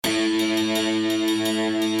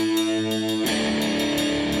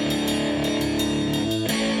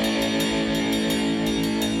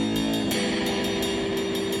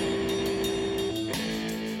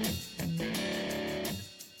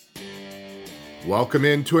Welcome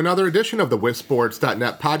into another edition of the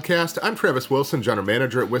WisSports.net podcast. I'm Travis Wilson, General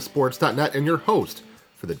Manager at WisSports.net, and your host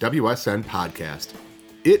for the WSN Podcast.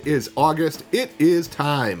 It is August. It is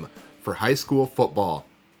time for high school football.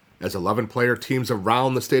 As 11-player teams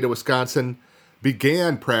around the state of Wisconsin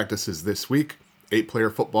began practices this week, 8-player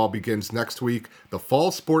football begins next week. The fall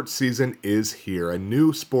sports season is here. A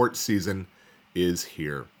new sports season is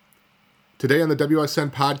here. Today on the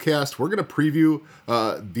WSN Podcast, we're going to preview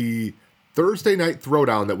the Thursday Night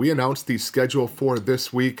Throwdown that we announced the schedule for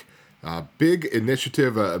this week. Big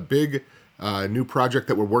initiative, a big new project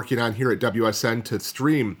that we're working on here at WSN to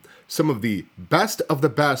stream some of the best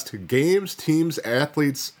games, teams,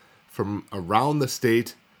 athletes from around the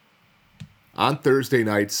state on Thursday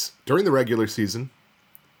nights during the regular season.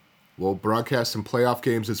 We'll broadcast some playoff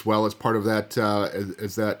games as well as part of that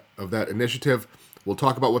that initiative. We'll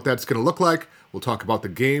talk about what that's going to look like. We'll talk about the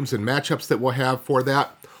games and matchups that we'll have for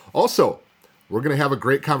that. Also, we're going to have a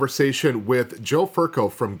great conversation with Joe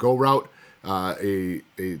Furco from GoRout, a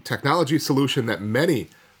technology solution that many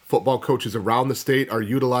football coaches around the state are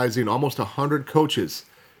utilizing. Almost 100 coaches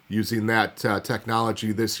using that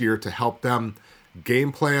technology this year to help them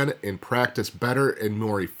game plan and practice better and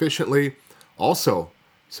more efficiently. Also,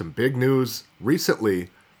 some big news recently,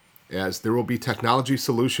 as there will be technology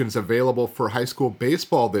solutions available for high school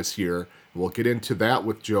baseball this year. We'll get into that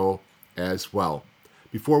with Joe as well.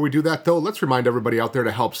 Before we do that, though, let's remind everybody out there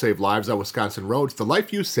to help save lives on Wisconsin roads. The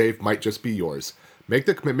life you save might just be yours. Make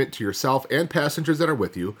the commitment to yourself and passengers that are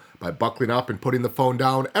with you by buckling up and putting the phone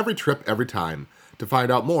down every trip, every time. To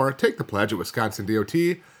find out more, take the pledge at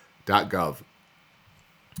wisconsindot.gov.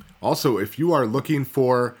 Also, if you are looking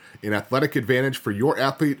for an athletic advantage for your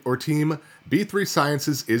athlete or team, B3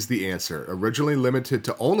 Sciences is the answer. Originally limited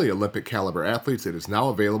to only Olympic-caliber athletes, it is now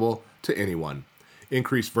available to anyone.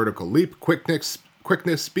 Increased vertical leap, quickness,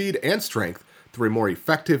 speed, and strength through a more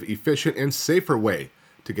effective, efficient, and safer way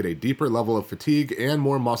to get a deeper level of fatigue and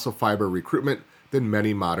more muscle fiber recruitment than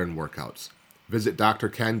many modern workouts. Visit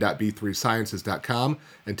drken.b3sciences.com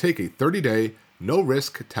and take a 30-day,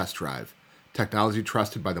 no-risk test drive. Technology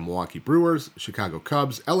trusted by the Milwaukee Brewers, Chicago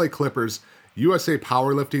Cubs, LA Clippers, USA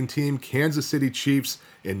Powerlifting Team, Kansas City Chiefs,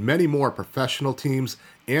 and many more professional teams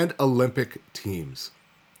and Olympic teams.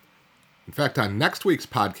 In fact, on next week's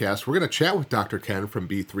podcast, we're going to chat with Dr. Ken from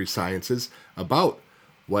B3 Sciences about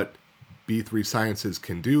what B3 Sciences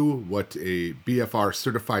can do, what a BFR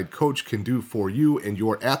certified coach can do for you and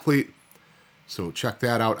your athlete. So check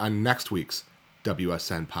that out on next week's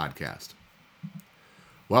WSN Podcast.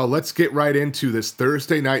 Well, let's get right into this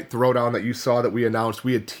Thursday Night Throwdown that you saw that we announced.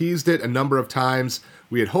 We had teased it a number of times.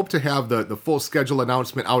 We had hoped to have the full schedule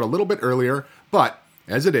announcement out a little bit earlier, but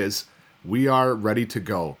as it is, we are ready to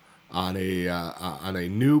go on a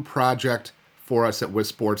new project for us at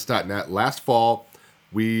WisSports.net. Last fall,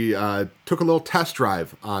 we took a little test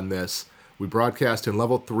drive on this. We broadcast in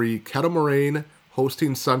Level 3, Kettle Moraine,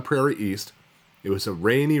 hosting Sun Prairie East. It was a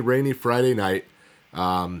rainy Friday night,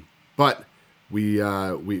 but we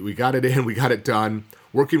got it in, we got it done,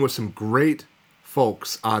 working with some great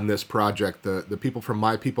folks on this project. The people from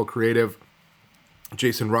My People Creative,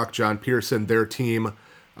 Jason Ruck, John Pearson, their team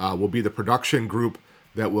will be the production group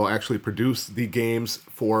that will actually produce the games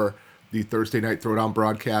for the Thursday Night Throwdown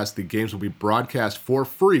broadcast. The games will be broadcast for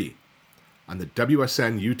free on the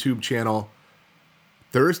WSN YouTube channel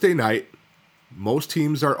Thursday night. Most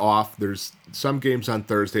teams are off. There's some games on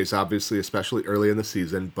Thursdays, obviously, especially early in the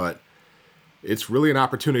season, but it's really an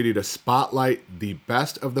opportunity to spotlight the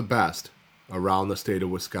best of the best around the state of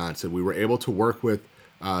Wisconsin. We were able to work with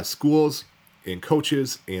schools and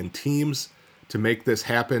coaches and teams to make this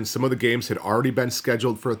happen. Some of the games had already been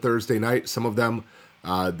scheduled for a Thursday night. Some of them,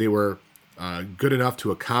 they were good enough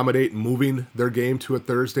to accommodate moving their game to a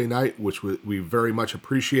Thursday night, which we very much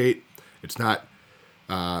appreciate. It's not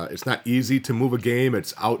easy to move a game.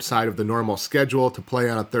 It's outside of the normal schedule to play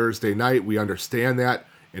on a Thursday night. We understand that.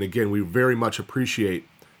 And again, we very much appreciate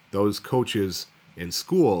those coaches and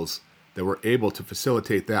schools that were able to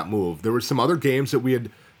facilitate that move. There were some other games that we had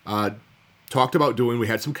talked about doing. We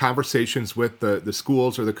had some conversations with the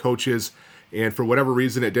schools or the coaches, and for whatever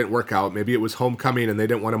reason, it didn't work out. Maybe it was homecoming and they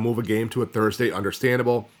didn't want to move a game to a Thursday.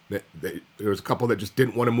 Understandable. There was a couple that just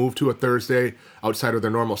didn't want to move to a Thursday outside of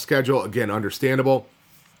their normal schedule. Again, understandable.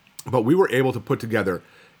 But we were able to put together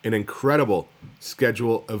an incredible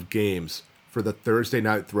schedule of games for the Thursday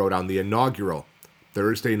Night Throwdown, the inaugural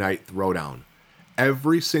Thursday Night Throwdown.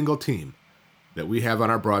 Every single team that we have on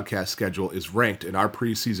our broadcast schedule is ranked in our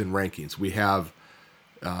preseason rankings. We have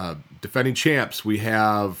defending champs. We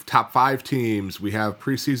have top 5 teams. We have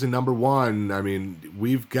preseason number 1. I mean,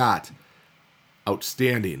 we've got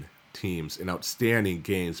outstanding teams and outstanding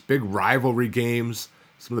games, big rivalry games,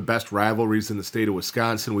 some of the best rivalries in the state of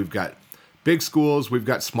Wisconsin. We've got big schools, we've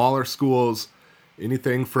got smaller schools,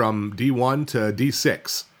 anything from D1 to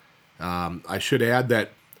D6. I should add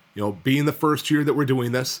that, being the first year that we're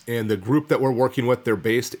doing this and the group that we're working with, they're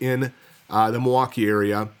based in the Milwaukee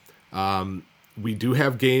area. We do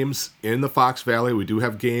have games in the Fox Valley. We do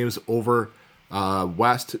have games over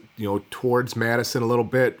west, towards Madison a little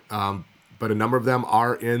bit, but a number of them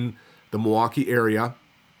are in the Milwaukee area.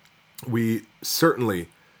 We certainly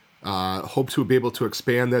hope to be able to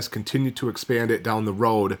expand this, continue to expand it down the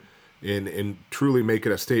road, and truly make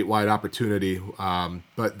it a statewide opportunity.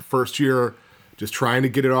 But the first year, just trying to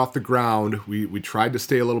get it off the ground, we tried to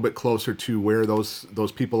stay a little bit closer to where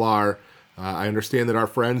those people are. I understand that our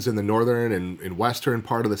friends in the northern and western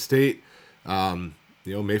part of the state,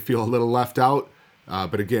 may feel a little left out.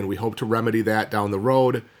 But again, we hope to remedy that down the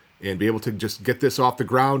road and be able to just get this off the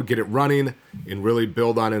ground, get it running, and really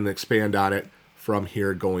build on it and expand on it from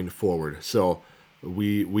here going forward. So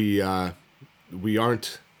we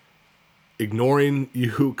aren't ignoring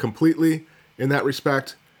you completely in that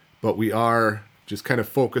respect, but we are just kind of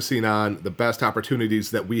focusing on the best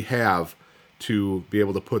opportunities that we have to be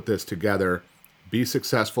able to put this together, be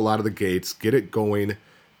successful out of the gates, get it going,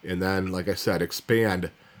 and then, like I said,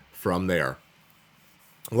 expand from there.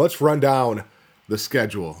 Let's run down the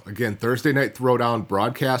schedule. Again, Thursday Night Throwdown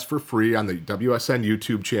broadcast for free on the WSN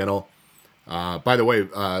YouTube channel. By the way,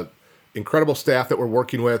 incredible staff that we're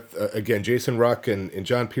working with. Again, Jason Ruck and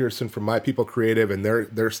John Pearson from My People Creative and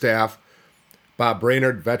their staff. Bob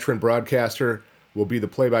Brainerd, veteran broadcaster, will be the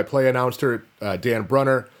play-by-play announcer. Dan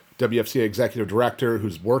Brunner, WFCA Executive Director,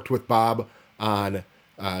 who's worked with Bob on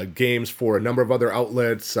games for a number of other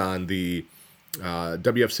outlets, on the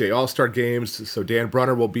WFCA All-Star Games. So Dan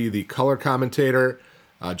Brunner will be the color commentator.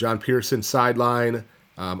 John Pearson, sideline.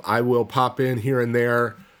 I will pop in here and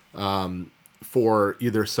there for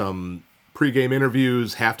either some pregame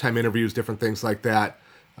interviews, halftime interviews, different things like that.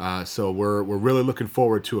 So we're really looking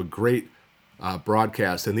forward to a great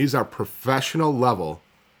broadcast. And these are professional level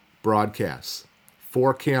broadcasts,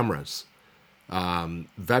 4 cameras,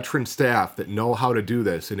 veteran staff that know how to do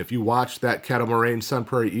this. And if you watched that Kettle Moraine Sun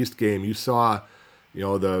Prairie East game, you saw,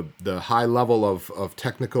 the high level of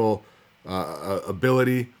technical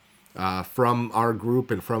ability from our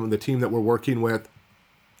group and from the team that we're working with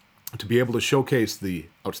to be able to showcase the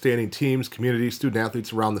outstanding teams, community, student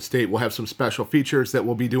athletes around the state. We'll have some special features that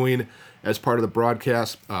we'll be doing as part of the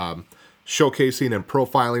broadcast, showcasing and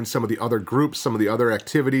profiling some of the other groups, some of the other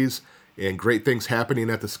activities, and great things happening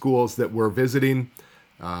at the schools that we're visiting.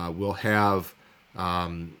 We'll have,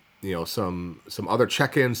 some other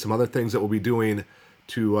check-ins, some other things that we'll be doing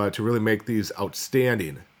to really make these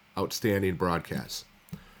outstanding broadcasts.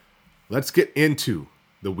 Let's get into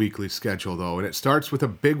the weekly schedule, though, and it starts with a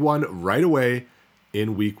big one right away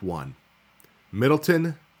in week 1.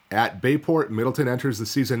 Middleton at Bayport. Middleton enters the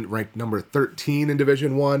season ranked number 13 in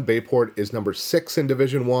Division 1. Bayport is number 6 in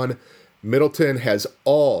Division 1. Middleton has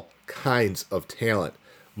all kinds of talent,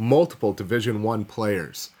 multiple Division 1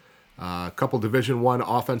 players, a couple Division 1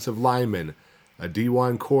 offensive linemen, a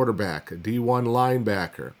D1 quarterback, a D1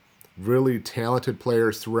 linebacker, really talented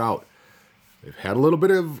players throughout. They've had a little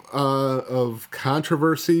bit of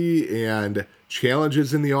controversy and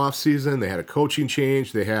challenges in the offseason. They had a coaching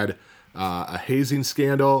change. They had a hazing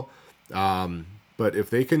scandal. But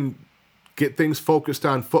if they can get things focused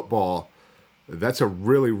on football, that's a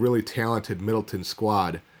really, really talented Middleton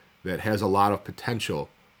squad that has a lot of potential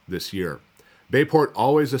this year. Bayport,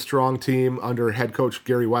 always a strong team under head coach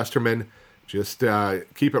Gary Westerman. Just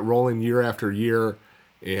keep it rolling year after year.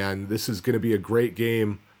 And this is going to be a great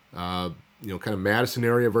game. Kind of Madison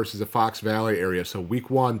area versus the Fox Valley area. So week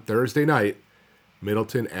 1, Thursday night,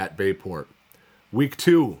 Middleton at Bayport. Week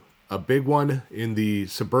 2, a big one in the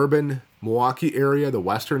suburban Milwaukee area, the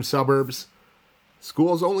western suburbs.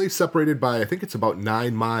 School's only separated by, I think it's about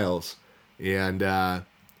 9 miles. And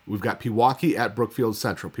we've got Pewaukee at Brookfield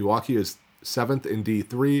Central. Pewaukee is 7th in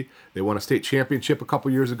D3. They won a state championship a couple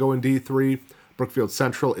years ago in D3. Brookfield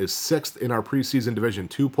Central is 6th in our preseason Division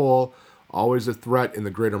 2 poll. Always a threat in the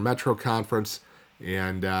Greater Metro Conference,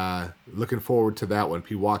 and looking forward to that one.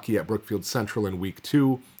 Pewaukee at Brookfield Central in Week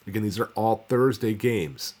 2. Again, these are all Thursday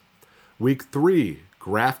games. Week 3,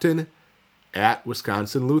 Grafton at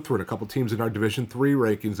Wisconsin Lutheran. A couple teams in our Division 3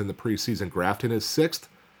 rankings in the preseason. Grafton is 6th,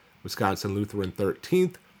 Wisconsin Lutheran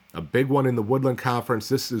 13th. A big one in the Woodland Conference.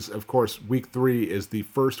 This is, of course, Week 3 is the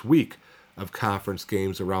first week of conference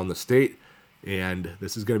games around the state, and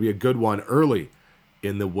this is going to be a good one early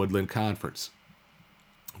in the Woodland Conference.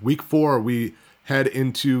 Week 4, we head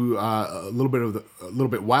into a little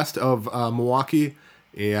bit west of Milwaukee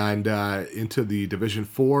and into the Division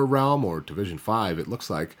 4 realm, or Division 5, it looks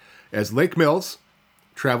like, as Lake Mills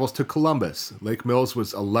travels to Columbus. Lake Mills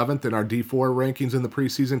was 11th in our D4 rankings in the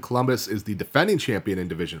preseason. Columbus is the defending champion in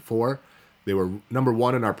Division 4. They were number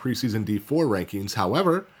 1 in our preseason D4 rankings.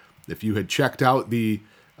 However, if you had checked out the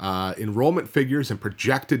enrollment figures and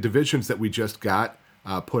projected divisions that we just got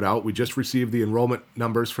put out, we just received the enrollment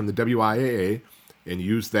numbers from the WIAA and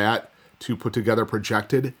used that to put together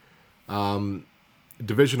projected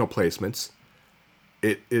divisional placements.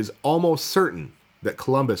 It is almost certain that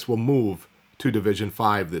Columbus will move to Division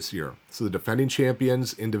 5 this year. So the defending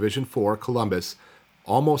champions in Division 4, Columbus,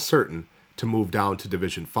 almost certain to move down to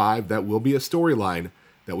Division 5. That will be a storyline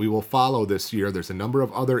that we will follow this year. There's a number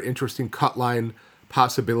of other interesting cut line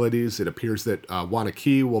possibilities. It appears that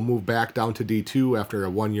Wanakee will move back down to D2 after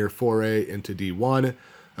a one-year foray into D1.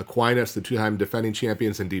 Aquinas, the two-time defending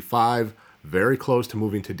champions in D5, very close to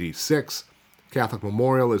moving to D6. Catholic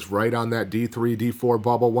Memorial is right on that D3, D4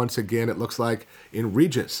 bubble once again, it looks like, in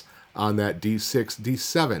Regis on that D6,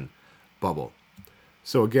 D7 bubble.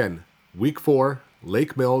 So again, Week 4,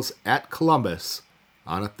 Lake Mills at Columbus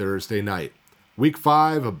on a Thursday night. Week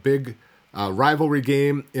 5, a big rivalry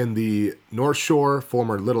game in the North Shore,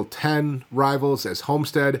 former Little 10 rivals, as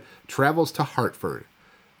Homestead travels to Hartford.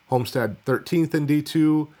 Homestead 13th in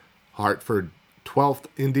D2, Hartford 12th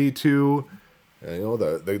in D2.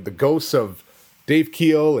 The ghosts of Dave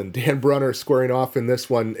Keel and Dan Brunner squaring off in this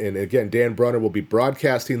one. And again, Dan Brunner will be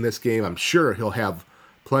broadcasting this game. I'm sure he'll have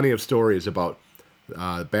plenty of stories about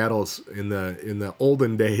battles in the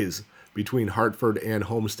olden days between Hartford and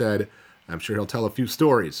Homestead. I'm sure he'll tell a few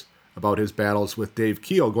stories about his battles with Dave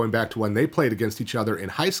Keel going back to when they played against each other in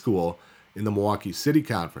high school in the Milwaukee City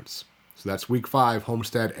Conference. So that's Week 5,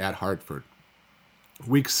 Homestead at Hartford.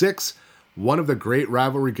 Week 6, one of the great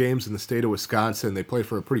rivalry games in the state of Wisconsin. They play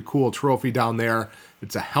for a pretty cool trophy down there.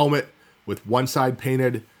 It's a helmet with one side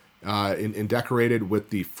painted and decorated with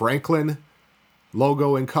the Franklin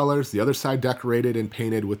logo in colors, the other side decorated and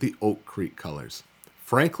painted with the Oak Creek colors.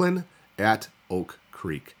 Franklin at Oak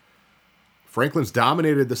Creek. Franklin's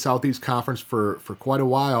dominated the Southeast Conference for quite a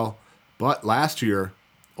while, but last year,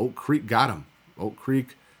 Oak Creek got him. Oak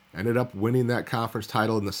Creek ended up winning that conference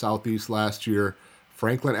title in the Southeast last year.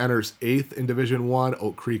 Franklin enters 8th in Division 1.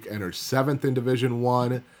 Oak Creek enters 7th in Division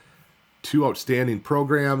 1. Two outstanding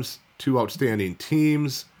programs, two outstanding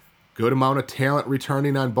teams, good amount of talent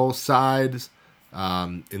returning on both sides.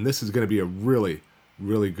 And this is going to be a really,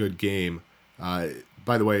 really good game. By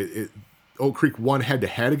the way, Oak Creek won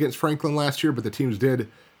head-to-head against Franklin last year, but the teams did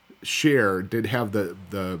have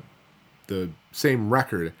the same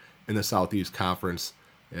record in the Southeast Conference,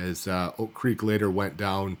 as Oak Creek later went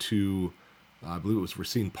down to, I believe it was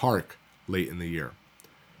Racine Park late in the year.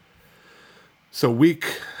 So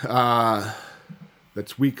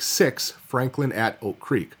that's week 6, Franklin at Oak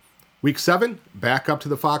Creek. Week 7, back up to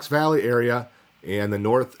the Fox Valley area and the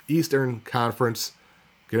Northeastern Conference.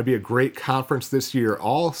 Going to be a great conference this year.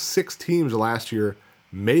 All 6 teams last year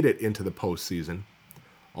made it into the postseason.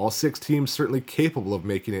 All 6 teams certainly capable of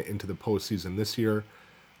making it into the postseason this year.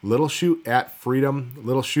 Little Chute at Freedom.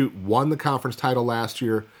 Little Chute won the conference title last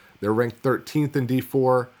year. They're ranked 13th in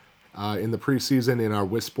D4 in the preseason in our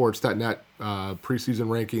WisSports.net preseason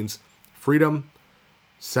rankings. Freedom,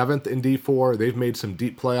 7th in D4. They've made some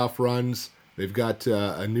deep playoff runs. They've got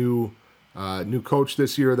a new coach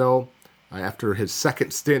this year, though. After his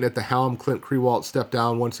second stint at the helm, Clint Krewalt stepped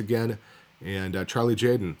down once again, and Charlie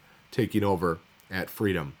Jaden taking over at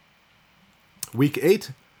Freedom. Week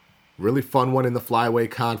 8, really fun one in the Flyway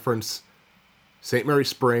Conference. St. Mary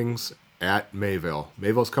Springs at Mayville.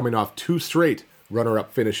 Mayville's coming off 2 straight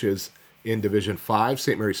runner-up finishes in Division 5.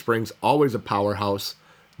 St. Mary Springs, always a powerhouse.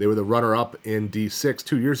 They were the runner-up in D6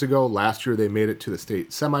 2 years ago. Last year they made it to the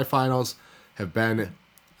state semifinals, have been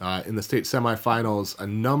in the state semifinals a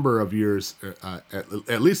number of years,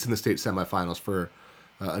 at least in the state semifinals for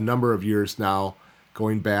a number of years now,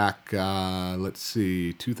 going back,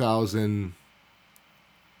 2000.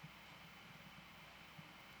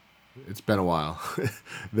 It's been a while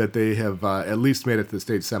that they have at least made it to the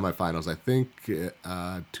state semifinals. I think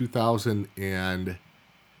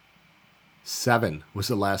 2007 was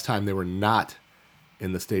the last time they were not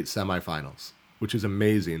in the state semifinals, which is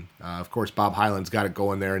amazing. Of course, Bob Hyland's got it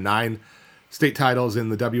going there. 9 state titles in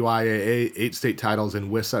the WIAA, 8 state titles in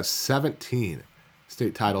WISA, 17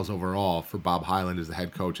 state titles overall for Bob Hyland as the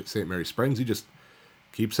head coach at St. Mary Springs. He just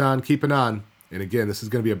keeps on keeping on. And again, this is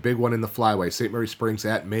going to be a big one in the Flyway. St. Mary Springs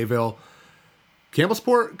at Mayville.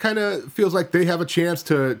 Campbellsport kind of feels like they have a chance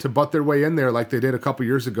to butt their way in there like they did a couple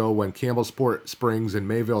years ago when Campbellsport Springs and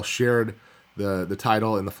Mayville shared the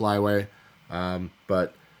title in the Flyway.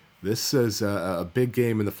 But this is a big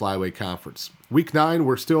game in the Flyway Conference. Week 9,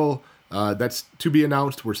 we're still, that's to be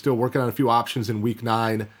announced. We're still working on a few options in Week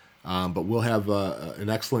 9, but we'll have an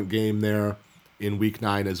excellent game there in Week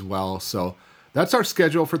 9 as well. So that's our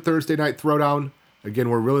schedule for Thursday Night Throwdown. Again,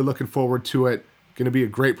 we're really looking forward to it. Going to be a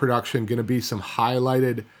great production. Going to be some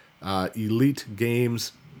highlighted elite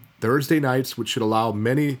games Thursday nights, which should allow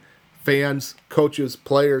many fans, coaches,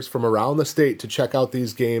 players from around the state to check out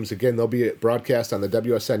these games. Again, they'll be broadcast on the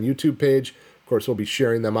WSN YouTube page. Of course, we'll be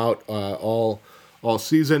sharing them out all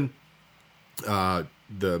season. The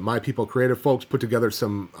My People Creative folks put together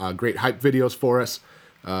some great hype videos for us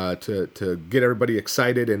to get everybody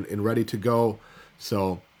excited and ready to go.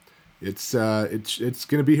 So it's going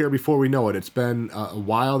to be here before we know it. It's been a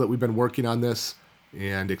while that we've been working on this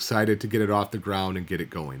and excited to get it off the ground and get it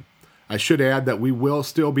going. I should add that we will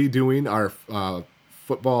still be doing our game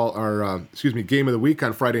of the week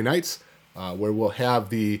on Friday nights, where we'll have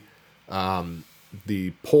the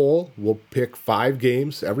poll. We'll pick 5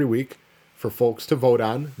 games every week for folks to vote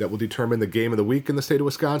on that will determine the game of the week in the state of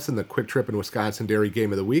Wisconsin, the Quick Trip and Wisconsin Dairy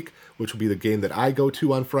game of the week, which will be the game that I go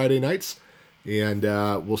to on Friday nights. And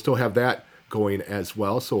we'll still have that going as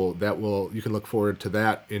well. So you can look forward to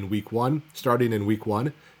that in week 1, starting in week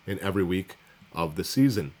 1 and every week of the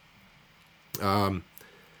season. I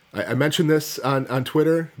mentioned this on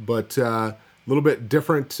Twitter, but a little bit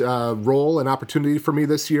different role and opportunity for me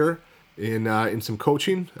this year in some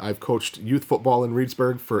coaching. I've coached youth football in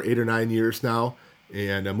Reedsburg for 8 or 9 years now,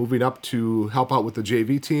 and I'm moving up to help out with the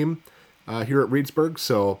JV team here at Reedsburg.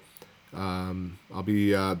 So I'll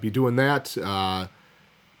be doing that.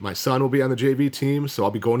 My son will be on the JV team, so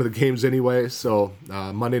I'll be going to the games anyway. So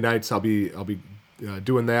Monday nights I'll be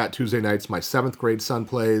doing that. Tuesday nights my 7th grade son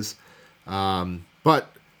plays. But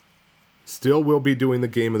still will be doing the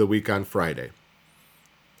game of the week on Friday.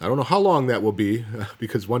 I don't know how long that will be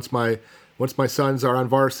because once my sons are on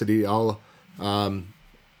varsity, I'll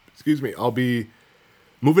be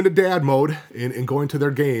moving to dad mode and going to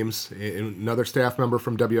their games. And another staff member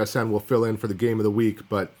from WSN will fill in for the game of the week.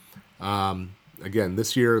 But again,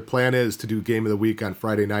 this year the plan is to do game of the week on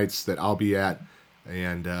Friday nights that I'll be at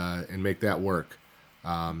and make that work.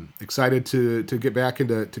 Excited to get back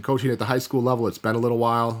into coaching at the high school level. It's been a little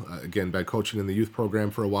while. Again, been coaching in the youth program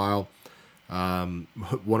for a while.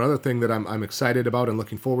 One other thing that I'm excited about and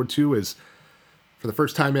looking forward to is for the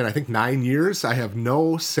first time in, I think, 9 years, I have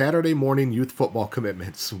no Saturday morning youth football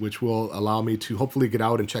commitments, which will allow me to hopefully get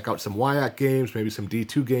out and check out some WIAC games, maybe some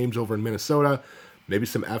D2 games over in Minnesota, maybe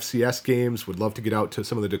some FCS games. Would love to get out to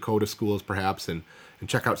some of the Dakota schools perhaps and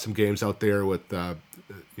check out some games out there with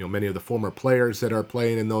many of the former players that are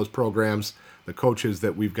playing in those programs, the coaches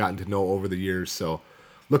that we've gotten to know over the years. So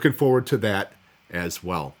looking forward to that as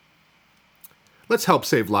well. Let's help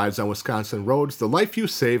save lives on Wisconsin roads. The life you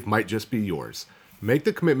save might just be yours. Make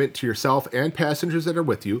the commitment to yourself and passengers that are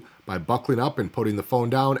with you by buckling up and putting the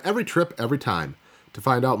phone down every trip, every time. To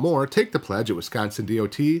find out more, take the pledge at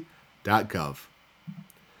wisconsindot.gov.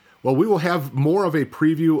 Well, we will have more of a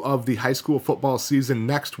preview of the high school football season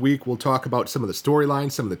next week. We'll talk about some of the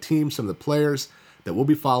storylines, some of the teams, some of the players that we'll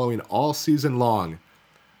be following all season long.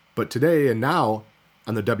 But today and now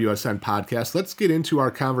on the WSN Podcast, let's get into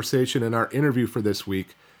our conversation and our interview for this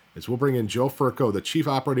week as we'll bring in Joe Furco, the Chief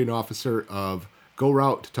Operating Officer of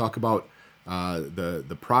GoRout, to talk about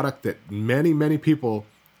the product that many people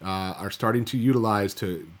are starting to utilize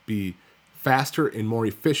to be faster and more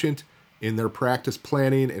efficient in their practice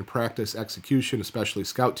planning and practice execution, especially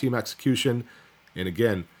scout team execution. And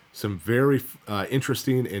again, some very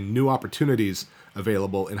interesting and new opportunities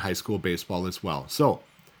available in high school baseball as well. So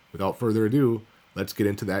without further ado, let's get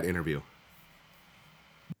into that interview.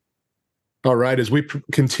 All right, as we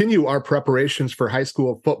continue our preparations for high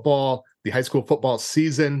school football, the high school football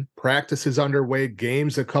season, practice is underway,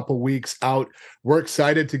 games a couple weeks out. We're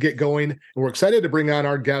excited to get going, and we're excited to bring on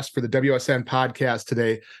our guest for the WSN podcast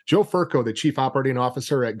today, Joe Furco, the Chief Operating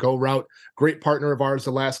Officer at GoRout. Great partner of ours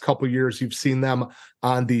the last couple years. You've seen them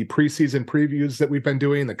on the preseason previews that we've been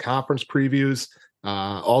doing, the conference previews,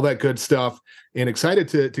 all that good stuff, and excited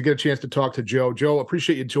to get a chance to talk to Joe. Joe,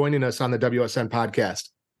 appreciate you joining us on the WSN podcast.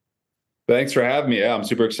 Thanks for having me. Yeah, I'm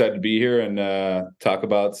super excited to be here and talk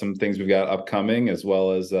about some things we've got upcoming, as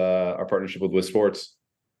well as our partnership with WisSports.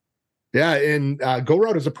 Yeah, and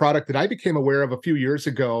GoRout is a product that I became aware of a few years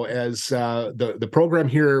ago as the program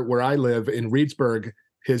here where I live in Reedsburg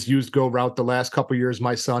has used GoRout the last couple of years.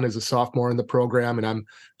 My son is a sophomore in the program, and I'm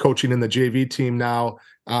coaching in the JV team now.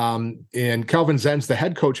 And Kelvin Zen's the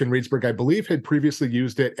head coach in Reedsburg, I believe, had previously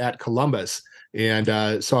used it at Columbus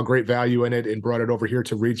and saw great value in it and brought it over here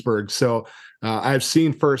to Reedsburg. So I've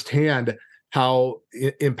seen firsthand how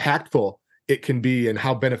impactful it can be and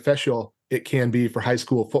how beneficial it can be for high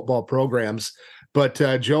school football programs. But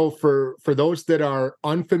Joe, for those that are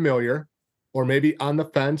unfamiliar or maybe on the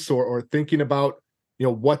fence or thinking about,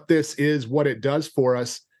 what this is, what it does for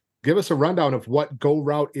us, give us a rundown of what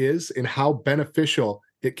GoRout is and how beneficial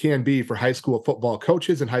it can be for high school football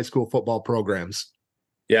coaches and high school football programs.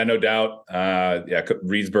 Yeah, no doubt.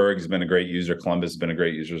 Reedsburg has been a great user. Columbus has been a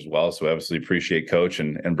great user as well. So we obviously appreciate Coach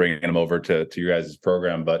and bringing him over to your guys'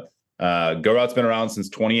 program. But GoRout's been around since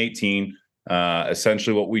 2018.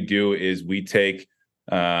 Essentially what we do is we take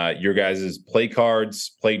your guys' play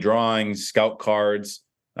cards, play drawings, scout cards,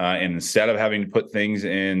 and instead of having to put things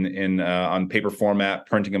in on paper format,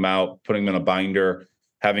 printing them out, putting them in a binder,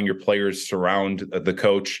 having your players surround the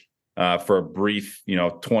coach for a brief,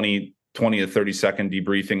 20 to 30 second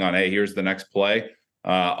debriefing on, hey, here's the next play.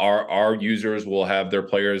 Our users will have their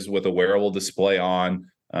players with a wearable display on.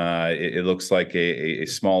 It looks like a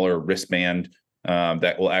smaller wristband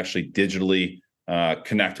that will actually digitally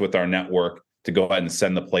connect with our network to go ahead and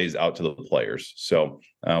send the plays out to the players. So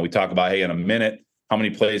we talk about, hey, in a minute, how many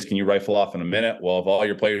plays can you rifle off in a minute? Well, if all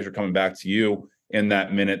your players are coming back to you in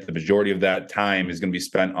that minute, the majority of that time is going to be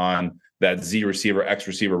spent on that Z receiver, X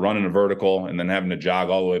receiver running a vertical and then having to jog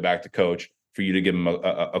all the way back to coach for you to give them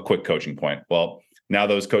a quick coaching point. Well, now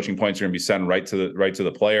those coaching points are going to be sent right to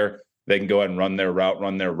the player. They can go ahead and run their route,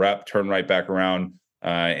 run their rep, turn right back around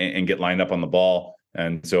and get lined up on the ball.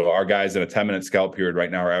 And so our guys in a 10-minute scout period right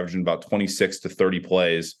now are averaging about 26 to 30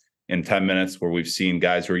 plays in 10 minutes, where we've seen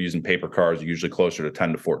guys who are using paper cards are usually closer to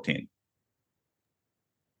 10 to 14.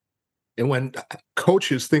 And when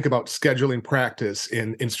coaches think about scheduling practice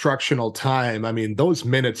in instructional time, I mean, those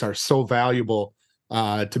minutes are so valuable.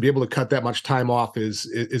 To be able to cut that much time off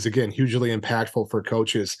is again hugely impactful for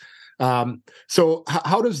coaches. So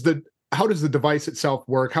how does the device itself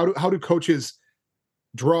work? How do coaches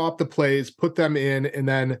draw up the plays, put them in, and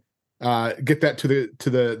then get that to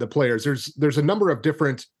the players? There's a number of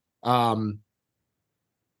different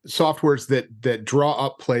softwares that draw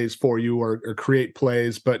up plays for you or create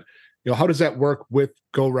plays, but how does that work with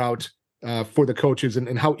GoRout for the coaches,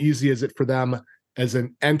 and how easy is it for them as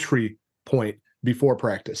an entry point before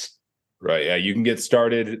practice? Right. Yeah. You can get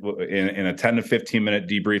started in a 10 to 15 minute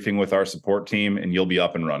debriefing with our support team and you'll be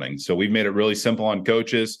up and running. So we've made it really simple on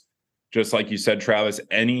coaches. Just like you said, Travis,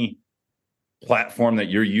 any platform that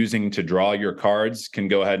you're using to draw your cards can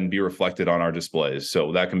go ahead and be reflected on our displays.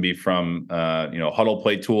 So that can be from, Huddle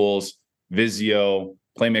Play Tools, Visio,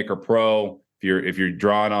 Playmaker Pro. If you're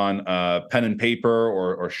drawing on pen and paper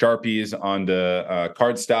or Sharpies onto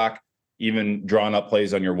cardstock, even drawing up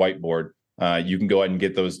plays on your whiteboard, you can go ahead and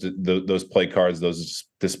get those play cards, those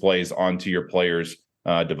displays onto your players'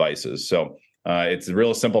 devices. So it's a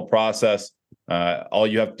real simple process. All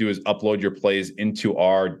you have to do is upload your plays into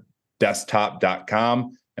our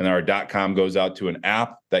desktop.com, and our .com goes out to an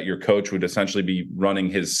app that your coach would essentially be running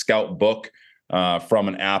his scout book from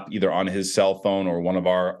an app, either on his cell phone or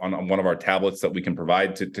on one of our tablets that we can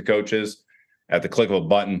provide to coaches. At the click of a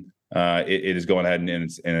button, it is going ahead and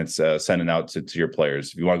it's sending out to your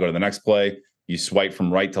players. If you want to go to the next play, you swipe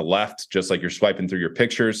from right to left, just like you're swiping through your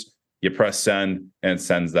pictures. You press send, and it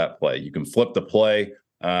sends that play. You can flip the play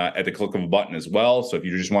at the click of a button as well. So if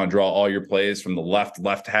you just want to draw all your plays from the left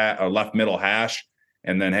middle hash,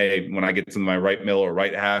 and then, hey, when I get to my right middle or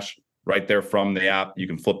right hash, right there from the app, you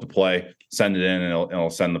can flip the play, send it in, and it'll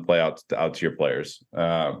send the play out to your players.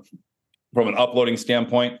 From an uploading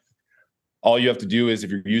standpoint, all you have to do is, if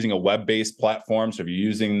you're using a web-based platform, so if you're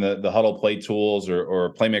using the Huddle Play Tools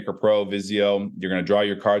or Playmaker Pro, Visio, you're going to draw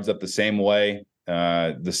your cards up the same way,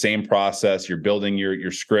 the same process. You're building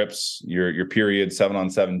your scripts, your period,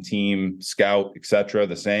 7-on-7 team, scout, etc.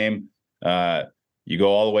 The same. You go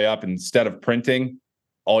all the way up. Instead of printing,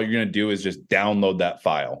 all you're going to do is just download that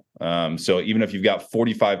file. So even if you've got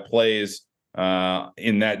 45 plays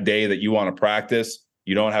in that day that you want to practice,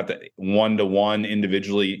 you don't have to one-to-one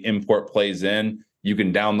individually import plays in. You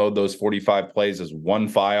can download those 45 plays as one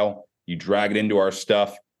file. You drag it into our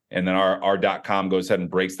stuff, and then our .com goes ahead and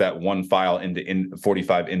breaks that one file into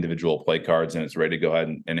 45 individual play cards, and it's ready to go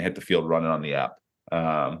ahead and hit the field running on the app.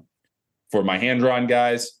 For my hand-drawn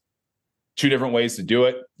guys, 2 different ways to do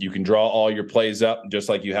it. You can draw all your plays up just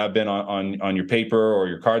like you have been on your paper or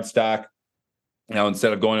your cardstock. Now,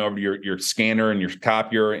 instead of going over to your scanner and your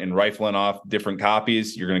copier and rifling off different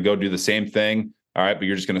copies, you're going to go do the same thing All right, but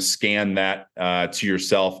you're just going to scan that to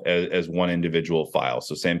yourself as one individual file.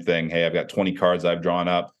 So same thing. Hey, I've got 20 cards I've drawn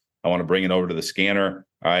up. I want to bring it over to the scanner.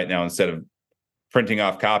 All right, now instead of printing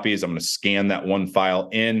off copies, I'm going to scan that one file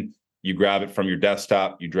in. You grab it from your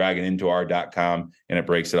desktop, you drag it into our .com, and it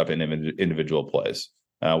breaks it up into individual plays.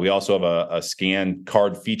 We also have a scan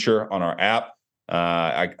card feature on our app.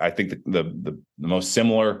 I think the most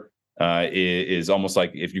similar is almost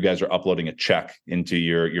like if you guys are uploading a check into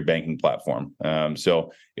your banking platform.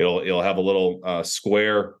 So it'll have a little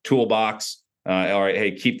square toolbox. All right,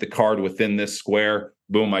 hey, keep the card within this square.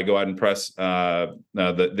 Boom, I go ahead and press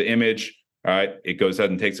the image. All right, it goes ahead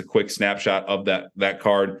and takes a quick snapshot of that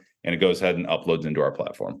card, and it goes ahead and uploads into our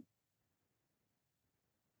platform.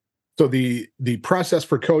 So the process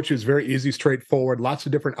for coaches, very easy, straightforward, lots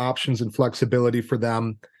of different options and flexibility for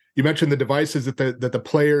them. You mentioned the devices that the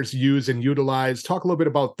players use and utilize. Talk a little bit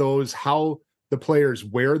about those, how the players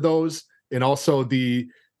wear those, and also the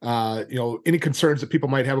any concerns that people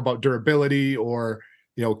might have about durability, or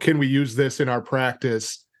can we use this in our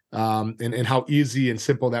practice, and how easy and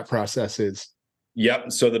simple that process is.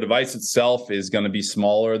 Yep. So the device itself is going to be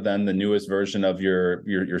smaller than the newest version of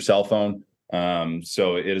your cell phone.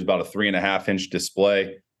 So it is about a 3.5-inch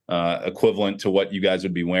display, equivalent to what you guys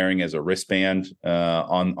would be wearing as a wristband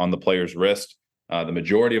on the player's wrist. The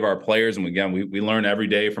majority of our players, and again, we learn every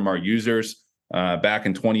day from our users. Back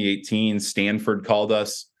in 2018, Stanford called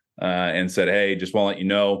us and said, "Hey, just want to let you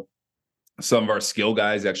know, some of our skill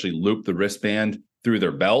guys actually loop the wristband through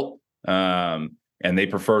their belt, and they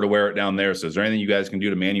prefer to wear it down there. So is there anything you guys can do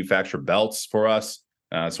to manufacture belts for us?"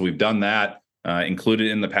 So we've done that.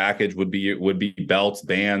 Included in the package would be belts,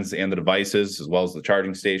 bands, and the devices, as well as the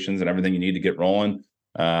charging stations and everything you need to get rolling.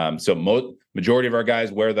 So majority of our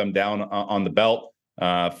guys wear them down on the belt.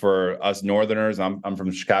 For us Northerners, I'm from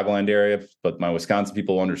the Chicagoland area, but my Wisconsin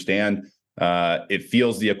people understand. It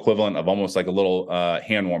feels the equivalent of almost like a little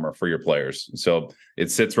hand warmer for your players. So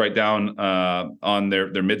it sits right down on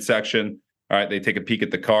their midsection. All right, they take a peek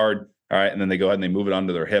at the card. All right, and then they go ahead and they move it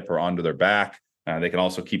onto their hip or onto their back. They can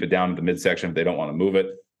also keep it down to the midsection if they don't want to move it.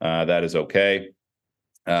 That is okay.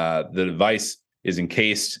 The device is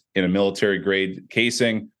encased in a military grade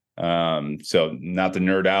casing. So not to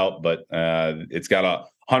nerd out, but it's got a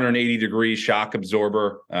 180-degree shock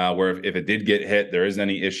absorber where if it did get hit, there isn't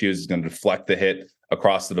any issues. It's going to deflect the hit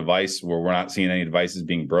across the device, where we're not seeing any devices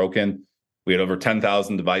being broken. We had over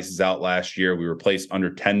 10,000 devices out last year. We replaced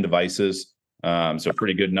under 10 devices. So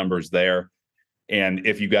pretty good numbers there. And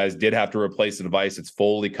if you guys did have to replace the device, it's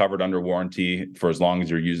fully covered under warranty for as long as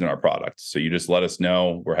you're using our product. So you just let us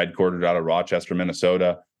know. We're headquartered out of Rochester,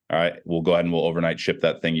 Minnesota. All right, we'll go ahead and we'll overnight ship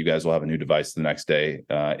that thing. You guys will have a new device the next day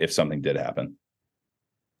if something did happen.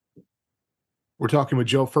 We're talking with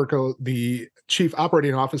Joe Furco, the Chief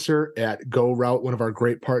Operating Officer at GoRout, one of our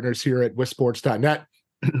great partners here at WisSports.net.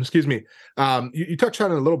 Excuse me. You touched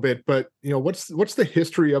on it a little bit, but what's the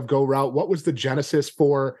history of GoRout? What was the genesis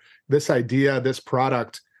for this idea, this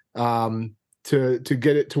product, to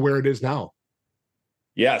get it to where it is now?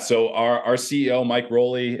 Yeah. So our CEO, Mike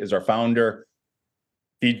Rowley, is our founder.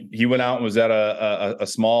 He went out and was at a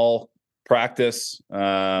small practice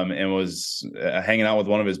and was hanging out with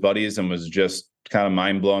one of his buddies and was just kind of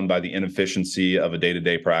mind blown by the inefficiency of a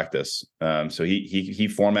day-to-day practice. So he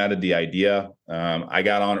formatted the idea. I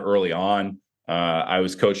got on early on. I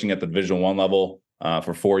was coaching at the Division I level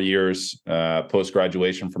for 4 years,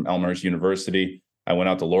 post-graduation from Elmhurst University. I went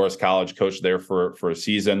out to Loras College, coached there for a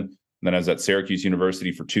season. Then I was at Syracuse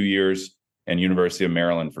University for 2 years and University of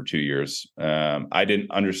Maryland for 2 years. I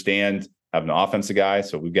didn't understand. I'm an offensive guy,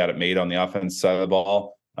 so we've got it made on the offense side of the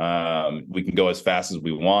ball. We can go as fast as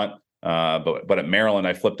we want. But at Maryland,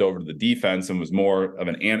 I flipped over to the defense and was more of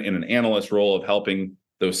in an analyst role of helping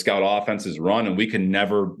those scout offenses run, and we can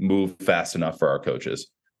never move fast enough for our coaches.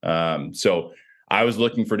 So I was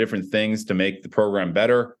looking for different things to make the program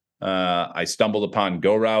better. I stumbled upon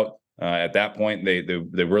GoRout. At that point, they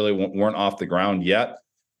really weren't off the ground yet.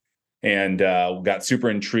 And got super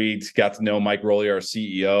intrigued, got to know Mike Rowley, our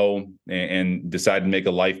CEO, and decided to make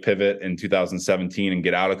a life pivot in 2017 and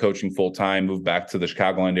get out of coaching full time, move back to the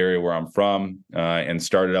Chicagoland area where I'm from, and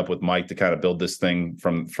started up with Mike to kind of build this thing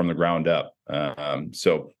from the ground up.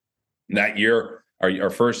 So that year, our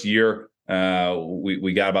first year,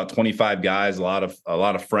 we got about 25 guys, a lot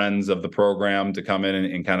of friends of the program to come in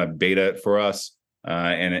and kind of beta it for us.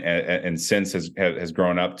 And since has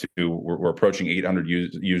grown up to we're approaching 800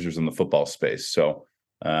 users in the football space. So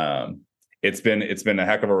it's been a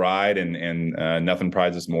heck of a ride, and nothing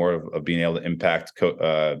prizes more of being able to impact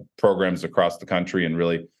programs across the country and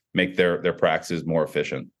really make their practices more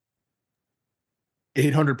efficient.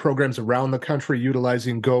 800 programs around the country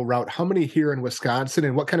utilizing GoRout. How many here in Wisconsin,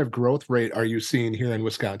 and what kind of growth rate are you seeing here in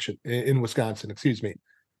Wisconsin? Excuse me.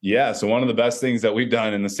 Yeah, so one of the best things that we've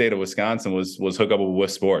done in the state of Wisconsin was hook up with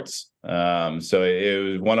WIS Sports. So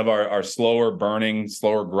it was one of our slower burning,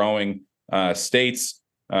 slower growing states.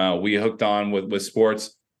 We hooked on with WIS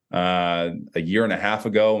Sports a year and a half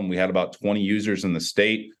ago, and we had about 20 users in the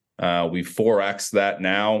state. We 4x that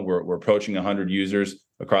now. We're approaching 100 users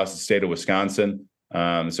across the state of Wisconsin.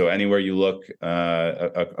 So anywhere you look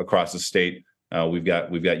across the state, we've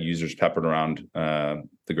got users peppered around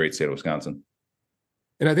the great state of Wisconsin.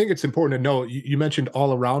 And I think it's important to note, you mentioned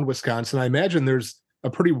all around Wisconsin. I imagine there's a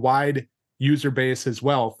pretty wide user base as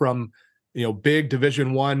well, from big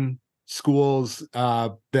Division I schools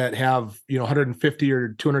that have 150 or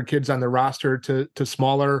 200 kids on their roster to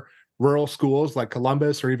smaller rural schools like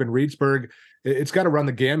Columbus or even Reedsburg. It's got to run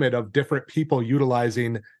the gamut of different people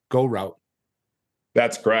utilizing GoRout.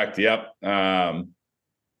 That's correct. Yep.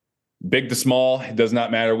 Big to small, it does not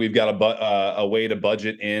matter. We've got a way to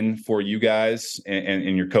budget in for you guys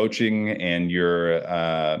and your coaching and your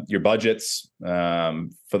budgets.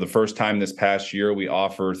 For the first time this past year, we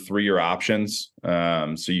offer 3-year options.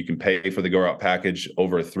 So you can pay for the GoRout package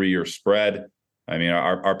over a 3-year spread. I mean,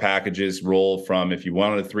 our packages roll from, if you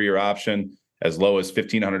wanted a 3-year option, as low as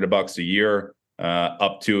 $1,500 a year,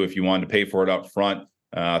 up to, if you wanted to pay for it up front,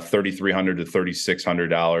 $3,300 to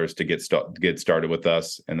 $3,600 to get started with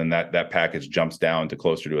us, and then that package jumps down to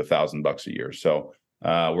closer to $1,000 a year. So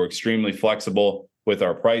we're extremely flexible with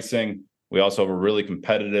our pricing. We also have a really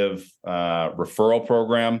competitive referral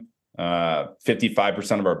program.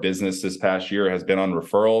 55% of our business this past year has been on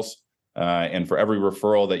referrals, and for every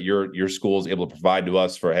referral that your school is able to provide to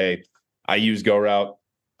us for, hey, I use GoRout,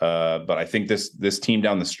 but I think this team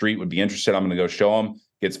down the street would be interested, I'm going to go show them,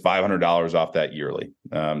 gets $500 off that yearly.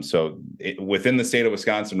 Within the state of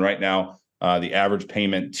Wisconsin right now, the average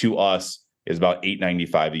payment to us is about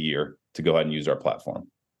 $895 a year to go ahead and use our platform.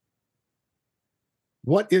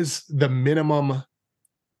 What is the minimum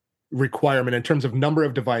requirement in terms of number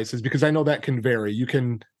of devices? Because I know that can vary. You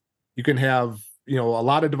can have a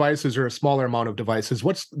lot of devices or a smaller amount of devices.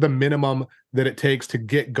 What's the minimum that it takes to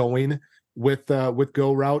get going with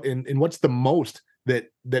GoRout, and what's the most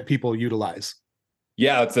that people utilize?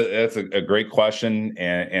 Yeah, that's a great question,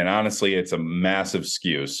 and honestly, it's a massive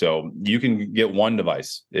skew. So you can get one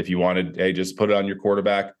device if you wanted. Hey, just put it on your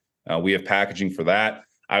quarterback. We have packaging for that.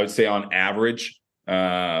 I would say on average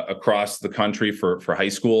across the country for high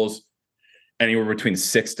schools, anywhere between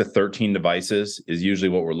 6 to 13 devices is usually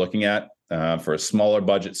what we're looking at. For a smaller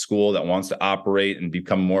budget school that wants to operate and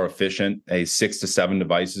become more efficient, 6 to 7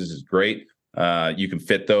 devices is great. You can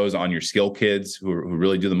fit those on your skill kids who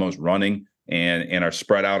really do the most running and are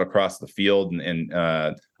spread out across the field. And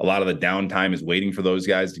a lot of the downtime is waiting for those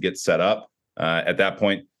guys to get set up. At that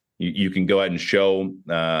point, you can go ahead and show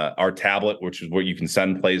our tablet, which is where you can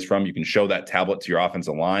send plays from. You can show that tablet to your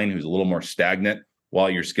offensive line, who's a little more stagnant, while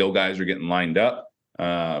your skill guys are getting lined up.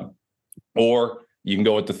 Or you can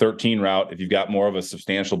go with the 13 route if you've got more of a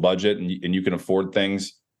substantial budget and you can afford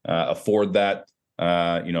things, afford that,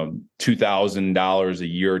 $2,000 a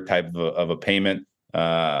year type of a payment.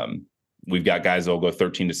 We've got guys that will go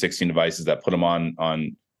 13 to 16 devices that put them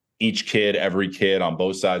on each kid, every kid on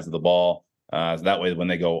both sides of the ball. So that way, when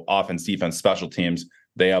they go offense, defense, special teams,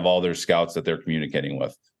 they have all their scouts that they're communicating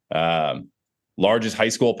with. Largest high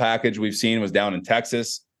school package we've seen was down in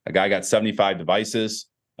Texas. A guy got 75 devices.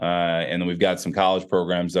 And then we've got some college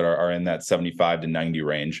programs that are in that 75 to 90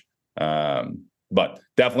 range. But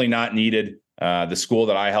definitely not needed. The school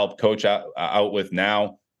that I help coach out with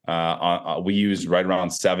now, we use right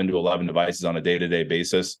around 7 to 11 devices on a day-to-day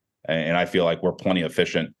basis. And I feel like we're plenty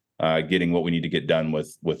efficient getting what we need to get done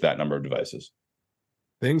with that number of devices.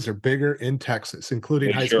 Things are bigger in Texas,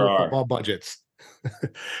 including high school football budgets.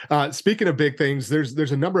 Speaking of big things,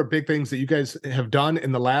 there's a number of big things that you guys have done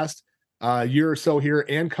in the last year or so here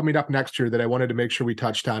and coming up next year that I wanted to make sure we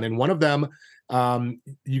touched on. And one of them,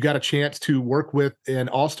 you got a chance to work with an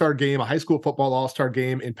all-star game, a high school football all-star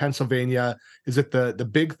game in Pennsylvania. Is it the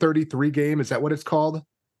Big 33 game? Is that what it's called?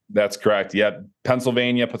 That's correct. Yep.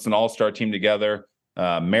 Pennsylvania puts an all-star team together.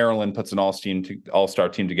 Maryland puts an all-star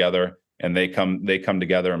team together, and they come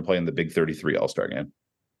together and play in the Big 33 all-star game.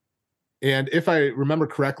 And if I remember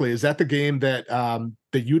correctly, is that the game that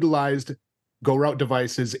utilized GoRout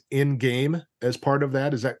devices in game as part of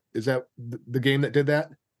that? Is that the game that did that?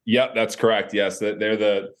 Yep, that's correct. Yes, they're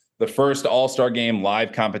the first all-star game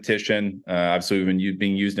live competition. Obviously, we've been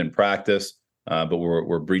being used in practice, but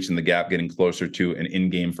we're breaching the gap, getting closer to an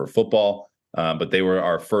in-game for football. But they were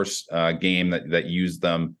our first game that used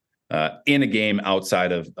them in a game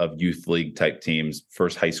outside of youth league type teams,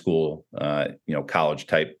 first high school, college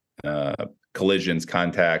type collisions,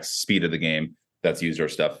 contacts, speed of the game. That's user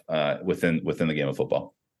stuff within the game of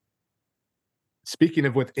football. Speaking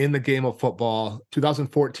of within the game of football,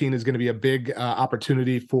 2014 is going to be a big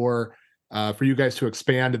opportunity for you guys to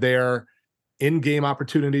expand there. In-game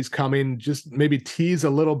opportunities coming. Just maybe tease a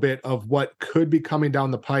little bit of what could be coming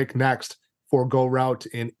down the pike next for GoRout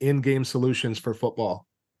and in-game solutions for football.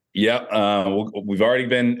 Yep. We've already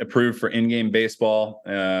been approved for in-game baseball,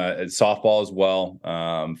 softball as well.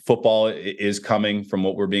 Football is coming from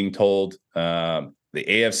what we're being told. The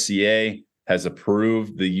AFCA has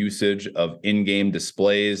approved the usage of in-game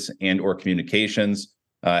displays and or communications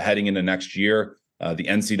heading into next year. The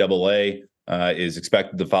NCAA is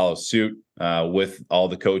expected to follow suit with all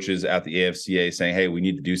the coaches at the AFCA saying, hey, we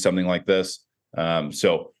need to do something like this.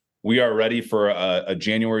 So we are ready for a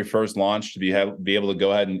January 1st launch to be able to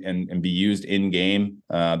go ahead and be used in game.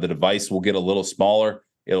 The device will get a little smaller.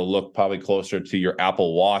 It'll look probably closer to your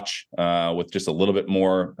Apple Watch with just a little bit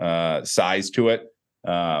more size to it.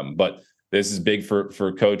 But this is big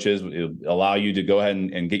for coaches. It'll allow you to go ahead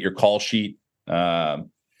and get your call sheet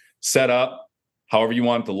set up however you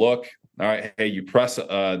want it to look. All right, hey, you press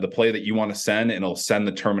the play that you want to send, and it'll send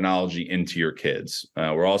the terminology into your kids.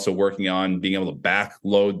 We're also working on being able to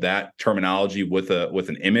backload that terminology with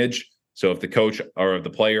an image. So if the coach or if the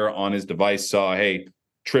player on his device saw, hey,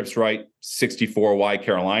 trips right, 64Y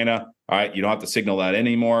Carolina, all right, you don't have to signal that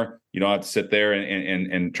anymore. You don't have to sit there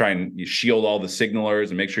and try and shield all the signalers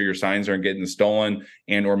and make sure your signs aren't getting stolen,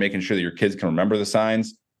 and or making sure that your kids can remember the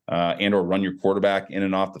signs and or run your quarterback in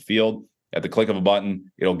and off the field. At the click of a button,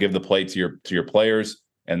 it'll give the play to your players,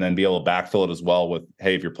 and then be able to backfill it as well with,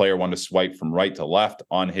 hey, if your player wanted to swipe from right to left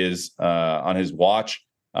on his watch,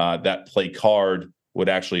 that play card would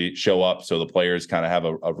actually show up, so the players kind of have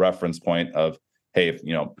a reference point of, hey, if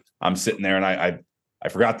I'm sitting there and I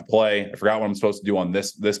forgot the play, I forgot what I'm supposed to do on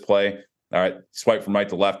this play. All right, swipe from right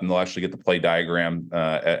to left, and they'll actually get the play diagram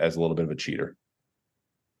as a little bit of a cheater.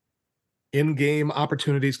 In-game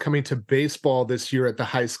opportunities coming to baseball this year at the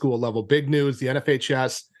high school level. Big news, the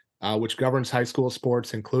NFHS, which governs high school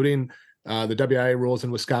sports, including the WIA rules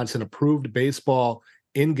in Wisconsin, approved baseball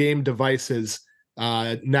in-game devices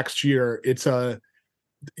next year. It's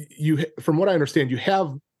from what I understand, you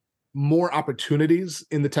have more opportunities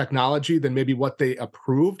in the technology than maybe what they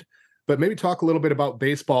approved, but maybe talk a little bit about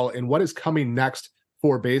baseball and what is coming next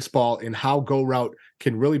for baseball and how GoRout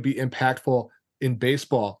can really be impactful in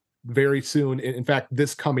baseball very soon. In fact,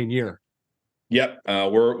 this coming year. Yep.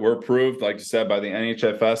 We're approved, like you said, by the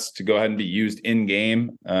NHFS to go ahead and be used in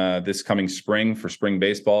game this coming spring for spring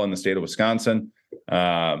baseball in the state of Wisconsin.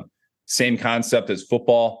 Same concept as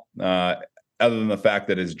football, other than the fact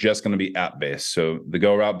that it's just going to be app based. So the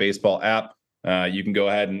GoRout baseball app, you can go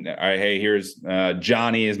ahead and, all right, hey, here's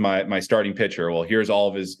Johnny is my starting pitcher. Well, here's all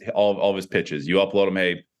of his pitches. You upload them.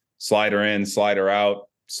 Hey, slider in, slider out,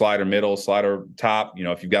 slider middle, slider top.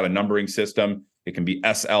 If you've got a numbering system, it can be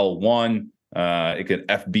SL1, it could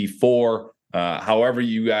FB4. However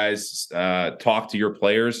you guys talk to your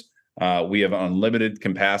players, we have unlimited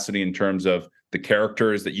capacity in terms of the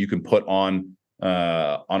characters that you can put on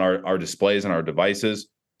our displays and our devices.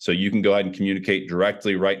 So you can go ahead and communicate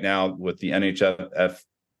directly right now with the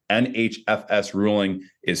NHFS ruling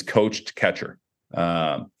is coach to catcher.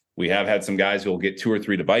 We have had some guys who will get 2 or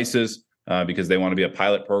 3 devices because they want to be a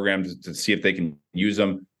pilot program to see if they can use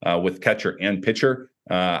them with catcher and pitcher.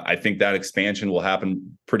 I think that expansion will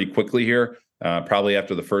happen pretty quickly here, probably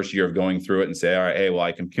after the first year of going through it, and say, all right, hey, well,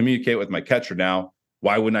 I can communicate with my catcher now.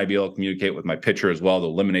 Why wouldn't I be able to communicate with my pitcher as well to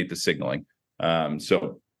eliminate the signaling?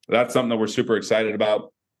 So that's something that we're super excited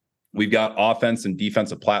about. We've got offense and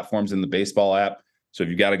defensive platforms in the baseball app. So if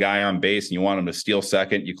you've got a guy on base and you want him to steal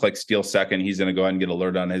second, you click steal second. He's going to go ahead and get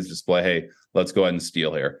alert on his display. Hey, let's go ahead and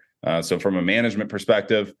steal here. So from a management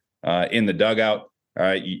perspective, in the dugout,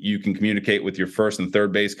 you can communicate with your first and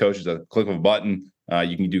third base coaches at the click of a button.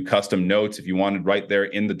 You can do custom notes if you wanted right there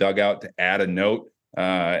in the dugout to add a note,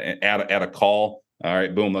 and add a call. All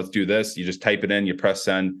right, boom, let's do this. You just type it in, you press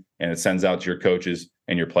send, and it sends out to your coaches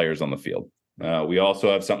and your players on the field. We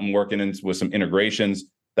also have something working with some integrations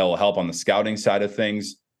that will help on the scouting side of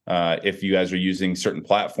things. If you guys are using certain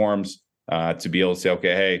platforms to be able to say,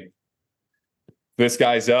 okay, hey, this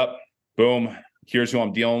guy's up, boom, here's who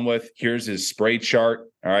I'm dealing with. Here's his spray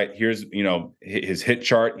chart. All right, here's his hit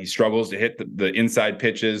chart. He struggles to hit the inside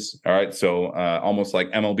pitches. All right, so almost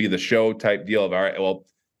like MLB The Show type deal of, all right, well,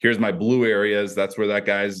 here's my blue areas. That's where that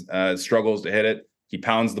guy's struggles to hit it. He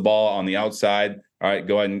pounds the ball on the outside. All right,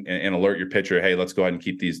 go ahead and alert your pitcher. Hey, let's go ahead and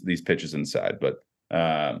keep these pitches inside. But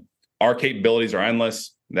our capabilities are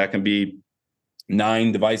endless. That can be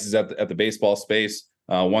 9 devices at the baseball space.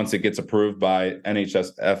 Once it gets approved by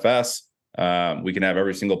NFHS, we can have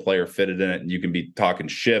every single player fitted in it, and you can be talking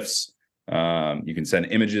shifts. You can send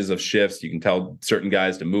images of shifts. You can tell certain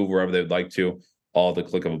guys to move wherever they'd like to, all the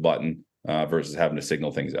click of a button, versus having to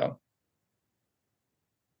signal things out.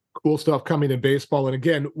 Cool stuff coming in baseball. And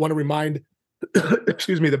again, want to remind,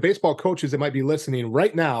 the baseball coaches that might be listening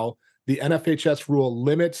right now, the NFHS rule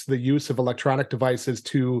limits the use of electronic devices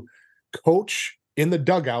to coach in the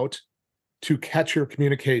dugout to catcher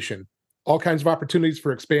communication. All kinds of opportunities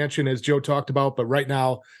for expansion, as Joe talked about, but right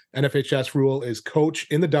now, NFHS rule is coach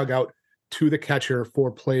in the dugout to the catcher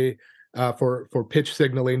for play, for pitch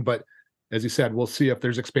signaling. But as you said, we'll see if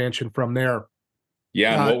there's expansion from there.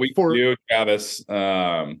 Yeah, and what we do, Travis,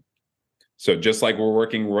 so just like we're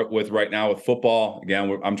working with right now with football,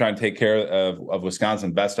 again, I'm trying to take care of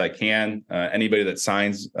Wisconsin best I can. Anybody that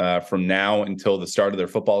signs from now until the start of their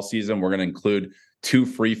football season, we're going to include 2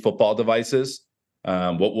 free football devices.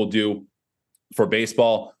 What we'll do for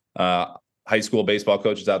baseball, high school baseball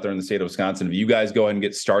coaches out there in the state of Wisconsin, if you guys go ahead and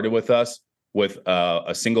get started with us with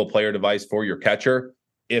a single player device for your catcher,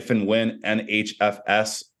 if and when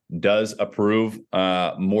NHFS does approve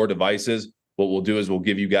more devices, what we'll do is we'll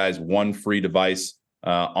give you guys 1 free device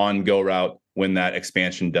on GoRout when that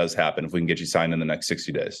expansion does happen, if we can get you signed in the next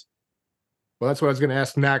 60 days. Well, that's what I was going to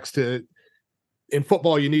ask next. In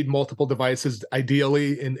football, you need multiple devices.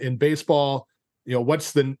 Ideally, in baseball,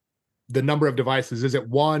 what's the number of devices? Is it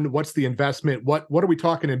 1? What's the investment? What are we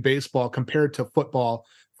talking in baseball compared to football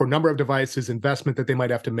for number of devices, investment that they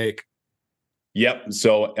might have to make? Yep.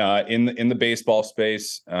 So in the baseball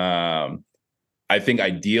space, I think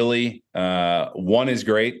ideally 1 is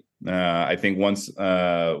great. I think once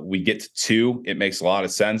we get to 2, it makes a lot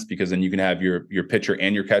of sense, because then you can have your pitcher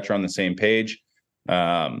and your catcher on the same page.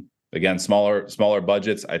 Again, smaller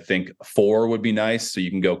budgets. I think 4 would be nice. So you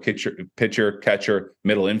can go pitcher, catcher,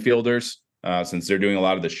 middle infielders, since they're doing a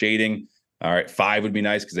lot of the shading. All right, 5 would be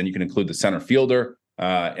nice, because then you can include the center fielder.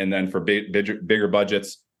 And then for bigger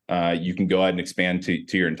budgets, you can go ahead and expand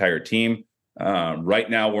to your entire team. Right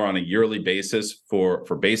now, we're on a yearly basis for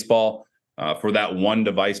baseball. For that 1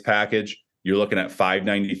 device package, you're looking at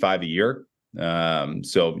 $595 a year.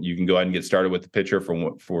 So you can go ahead and get started with the pitcher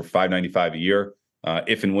for $595 a year.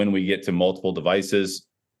 If and when we get to multiple devices,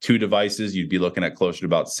 2 devices, you'd be looking at closer to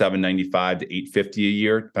about $795 to $850 a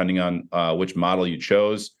year, depending on which model you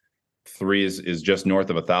chose. 3 is just north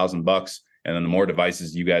of $1,000, and then the more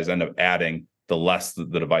devices you guys end up adding, the less the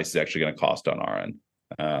device is actually going to cost on our end.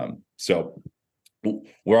 So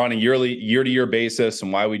we're on a year-to-year basis,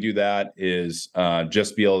 and why we do that is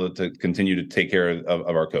just be able to continue to take care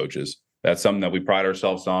of our coaches. That's something that we pride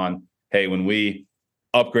ourselves on. Hey, when we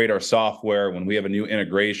upgrade our software, when we have a new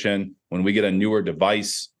integration, when we get a newer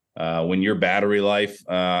device, when your battery life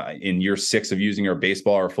in year 6 of using our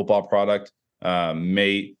baseball or football product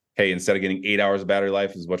instead of getting 8 hours of battery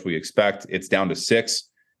life is what we expect, it's down to 6.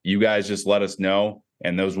 You guys just let us know,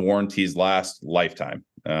 and those warranties last lifetime.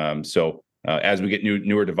 So as we get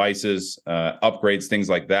newer devices, upgrades, things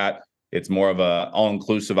like that, it's more of a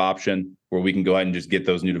all-inclusive option where we can go ahead and just get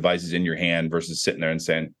those new devices in your hand versus sitting there and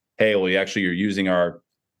saying, hey, well, you're using our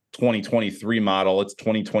 2023 model. It's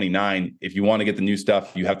 2029. If you want to get the new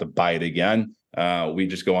stuff, you have to buy it again. We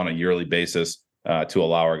just go on a yearly basis to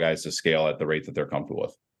allow our guys to scale at the rate that they're comfortable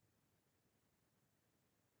with.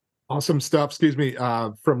 Awesome stuff.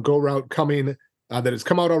 From GoRout coming that has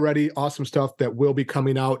come out already. Awesome stuff that will be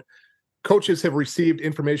coming out. Coaches have received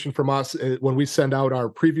information from us when we send out our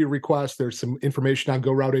preview request. There's some information on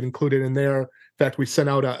GoRout included in there. In fact, we sent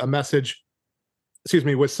out a message,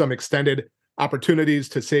 with some extended opportunities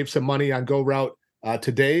to save some money on GoRout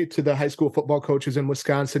today to the high school football coaches in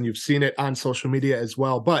Wisconsin. You've seen it on social media as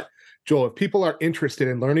well. But Joel, if people are interested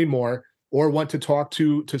in learning more or want to talk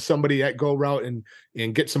to somebody at GoRout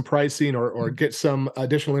and get some pricing or get some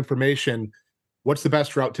additional information, what's the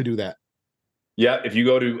best route to do that? Yeah, if you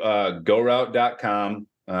go to GoRout.com,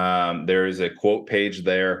 there is a quote page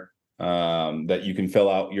there that you can fill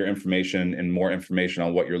out your information and more information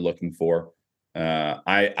on what you're looking for.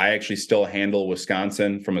 I actually still handle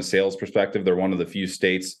Wisconsin from a sales perspective. They're one of the few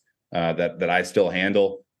states that I still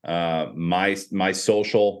handle. My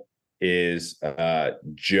social is at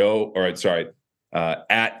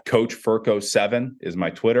Coach Furco 7 is my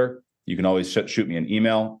Twitter. You can always shoot me an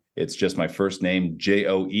email. It's just my first name,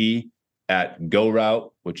 JOE at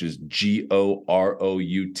GoRout, which is GOROUT.com.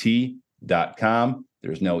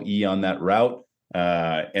 There's no E on that route.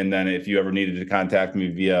 And then if you ever needed to contact me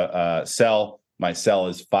via cell, my cell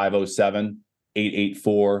is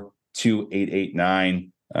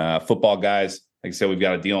 507-884-2889. Football guys, like I said, we've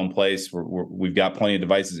got a deal in place. We've got plenty of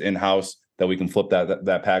devices in-house that we can flip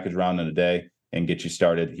that package around in a day and get you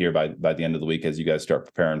started here by the end of the week as you guys start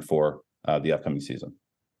preparing for the upcoming season.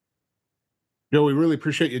 Joe, we really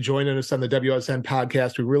appreciate you joining us on the WSN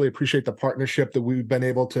podcast. We really appreciate the partnership that we've been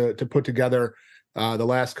able to put together the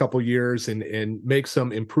last couple years and make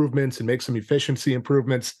some improvements and make some efficiency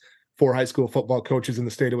improvements for high school football coaches in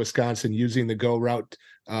the state of Wisconsin using the GoRout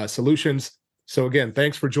solutions. So again,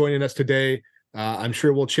 thanks for joining us today. I'm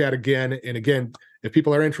sure we'll chat again. And again, if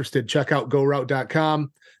people are interested, check out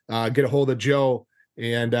GoRout.com, get a hold of Joe,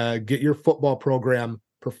 and get your football program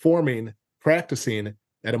performing, practicing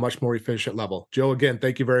at a much more efficient level. Joe, again,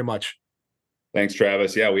 thank you very much. Thanks,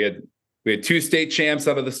 Travis. Yeah, we had 2 state champs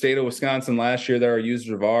out of the state of Wisconsin last year that are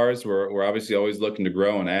users of ours. We're obviously always looking to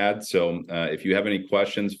grow and add. So if you have any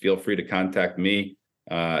questions, feel free to contact me.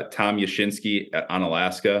 Tom Yashinsky at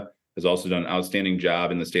Onalaska has also done an outstanding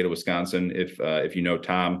job in the state of Wisconsin. If you know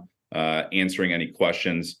Tom, answering any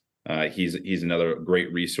questions, he's another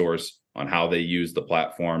great resource on how they use the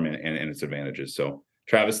platform and its advantages. So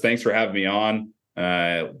Travis, thanks for having me on.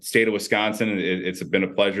 State of Wisconsin, it's been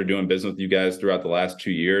a pleasure doing business with you guys throughout the last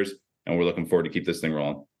 2 years, and we're looking forward to keep this thing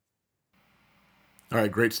rolling. All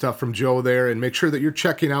right, great stuff from Joe there. And make sure that you're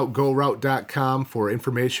checking out GoRout.com for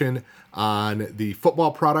information on the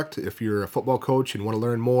football product. If you're a football coach and want to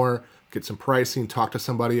learn more, get some pricing, talk to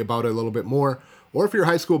somebody about it a little bit more. Or if you're a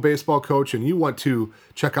high school baseball coach and you want to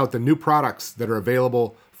check out the new products that are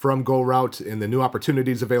available from GoRout and the new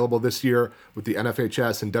opportunities available this year with the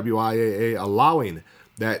NFHS and WIAA allowing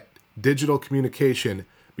that digital communication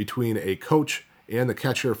between a coach and the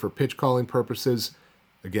catcher for pitch calling purposes,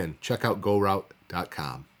 again, check out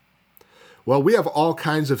GoRout.com. Well, we have all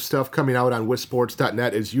kinds of stuff coming out on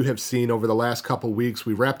WisSports.net, as you have seen over the last couple weeks.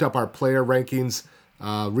 We wrapped up our player rankings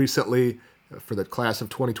recently for the class of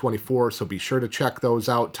 2024, so be sure to check those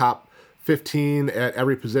out. Top 15 at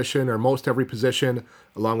every position, or most every position,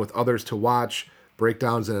 along with others to watch,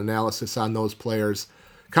 breakdowns and analysis on those players.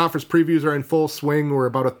 Conference previews are in full swing. We're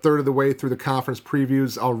about a third of the way through the conference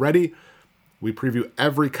previews already. We preview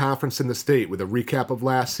every conference in the state with a recap of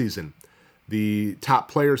last season, the top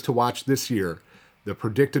players to watch this year, the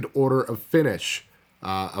predicted order of finish,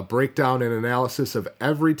 a breakdown and analysis of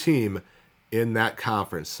every team in that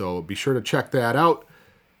conference. So be sure to check that out.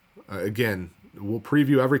 Again, we'll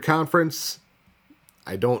preview every conference.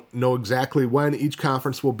 I don't know exactly when each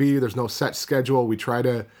conference will be. There's no set schedule. We try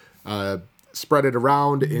to spread it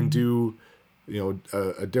around and do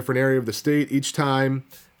a different area of the state each time.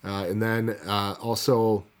 And then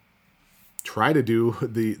also try to do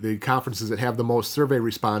the conferences that have the most survey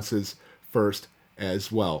responses first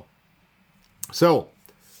as well. So,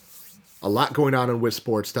 a lot going on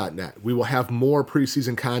WisSports.net. We will have more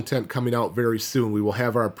preseason content coming out very soon. We will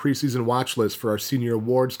have our preseason watch list for our senior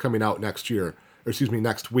awards coming out next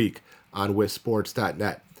week on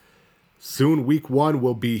WisSports.net. Soon, week 1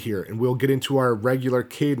 will be here, and we'll get into our regular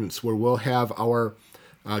cadence where we'll have our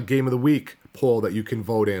Game of the Week poll that you can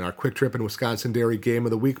vote in, our Quick Trip and Wisconsin Dairy Game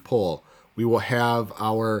of the Week poll. We will have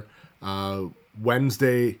our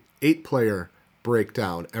Wednesday 8-player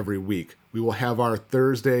breakdown every week. We will have our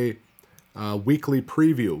Thursday weekly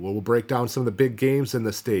preview where we'll break down some of the big games in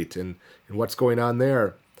the state and what's going on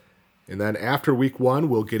there. And then after week 1,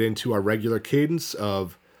 we'll get into our regular cadence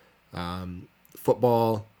of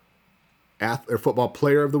football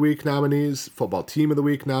player of the week nominees, football team of the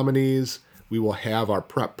week nominees. We will have our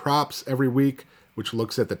prep props every week, which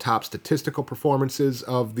looks at the top statistical performances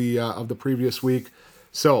of the previous week.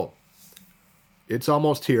 So it's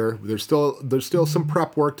almost here. There's still some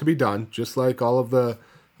prep work to be done, just like all of the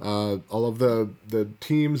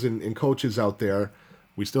teams and coaches out there.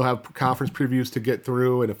 We still have conference previews to get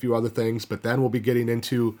through and a few other things, but then we'll be getting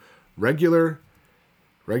into regular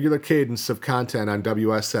cadence of content on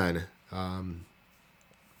WSN.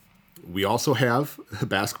 We also have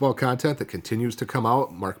basketball content that continues to come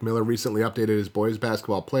out. Mark Miller recently updated his boys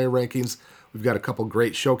basketball player rankings. We've got a couple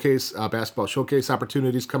great basketball showcase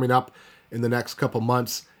opportunities coming up in the next couple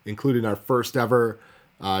months, including our first ever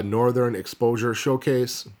Northern Exposure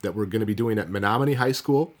Showcase that we're going to be doing at Menominee High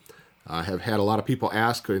School. I have had a lot of people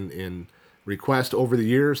ask and request over the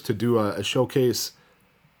years to do a showcase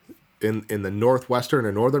in the northwestern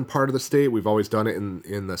or northern part of the state. We've always done it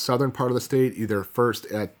in the southern part of the state, either first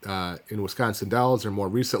in Wisconsin Dells or more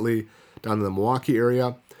recently down in the Milwaukee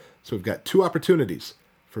area. So we've got 2 opportunities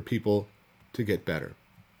for people to get better.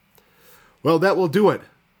 Well, that will do it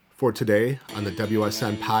for today on the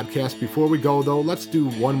WSN Podcast. Before we go, though, let's do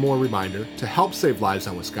one more reminder to help save lives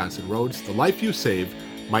on Wisconsin roads. The life you save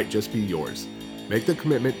might just be yours. Make the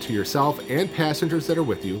commitment to yourself and passengers that are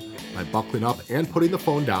with you by buckling up and putting the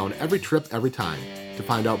phone down every trip, every time. To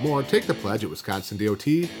find out more, take the pledge at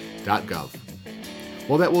wisconsindot.gov.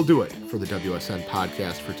 Well, that will do it for the WSN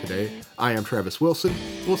Podcast for today. I am Travis Wilson.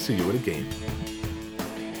 We'll see you at a game.